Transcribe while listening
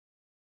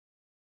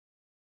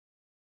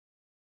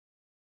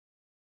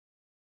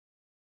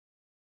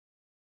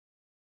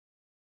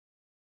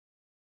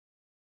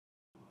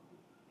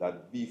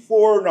that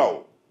before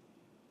now,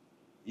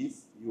 if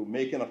you're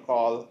making a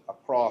call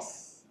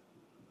across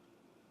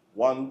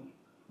one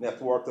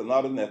network to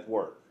another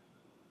network,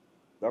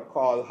 that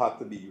call had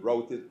to be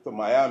routed to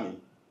Miami,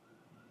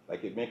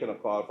 like you're making a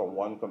call from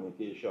One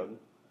Communication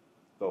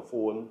to a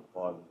phone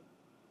on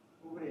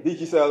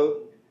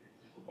Digicel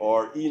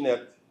or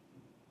ENet,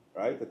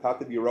 right? It had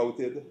to be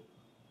routed,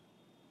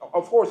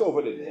 of course,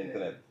 over the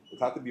internet. It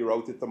had to be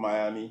routed to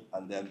Miami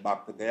and then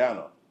back to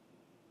Guyana.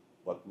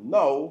 But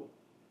now,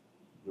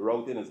 the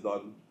routing is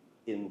done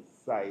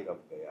inside of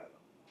Guyana.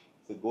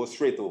 So it goes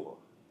straight over,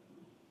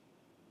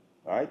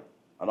 right?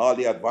 And all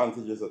the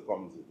advantages that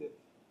comes with it.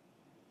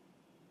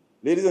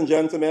 Ladies and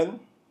gentlemen,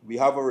 we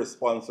have a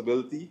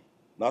responsibility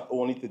not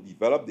only to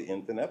develop the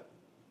internet,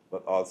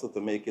 but also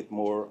to make it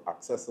more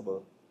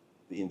accessible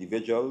to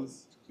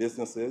individuals,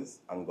 businesses,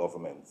 and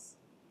governments.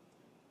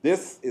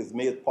 This is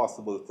made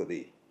possible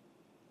today,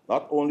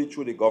 not only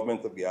through the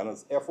government of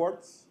Guyana's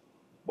efforts,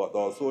 but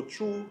also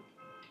through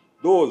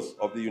those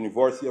of the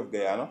University of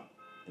Guyana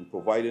in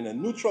providing a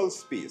neutral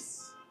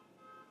space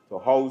to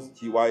house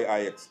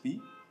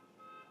GYIXP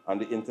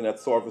and the internet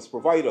service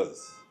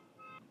providers.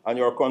 And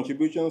your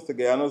contributions to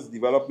Guyana's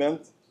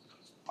development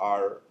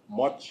are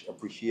much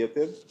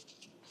appreciated.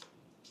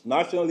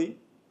 Nationally,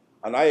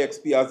 an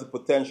IXP has the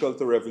potential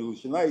to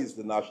revolutionize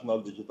the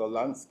national digital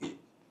landscape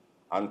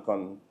and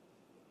can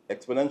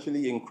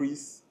exponentially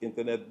increase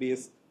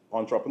internet-based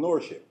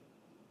entrepreneurship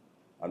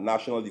and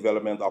national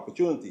development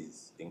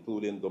opportunities,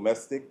 including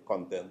domestic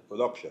content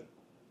production.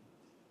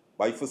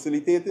 By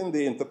facilitating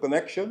the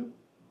interconnection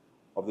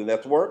of the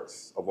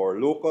networks of our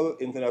local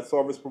internet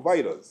service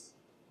providers,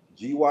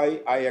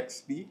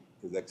 GYIXP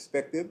is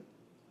expected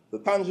to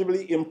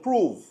tangibly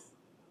improve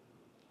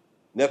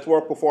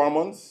network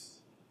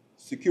performance,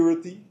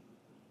 security,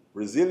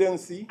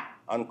 resiliency,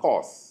 and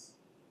costs,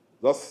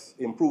 thus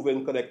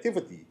improving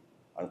connectivity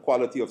and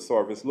quality of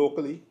service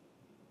locally,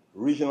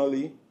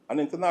 regionally, and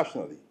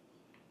internationally.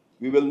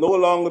 We will no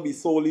longer be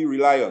solely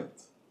reliant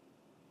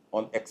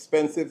on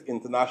expensive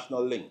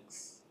international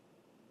links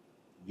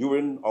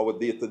during our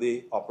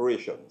day-to-day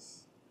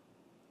operations.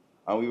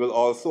 And we will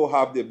also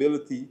have the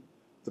ability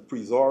to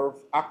preserve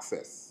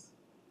access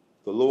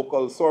to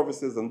local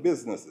services and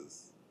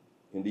businesses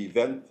in the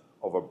event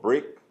of a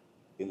break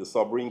in the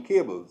submarine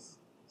cables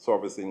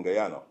servicing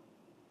Guyana.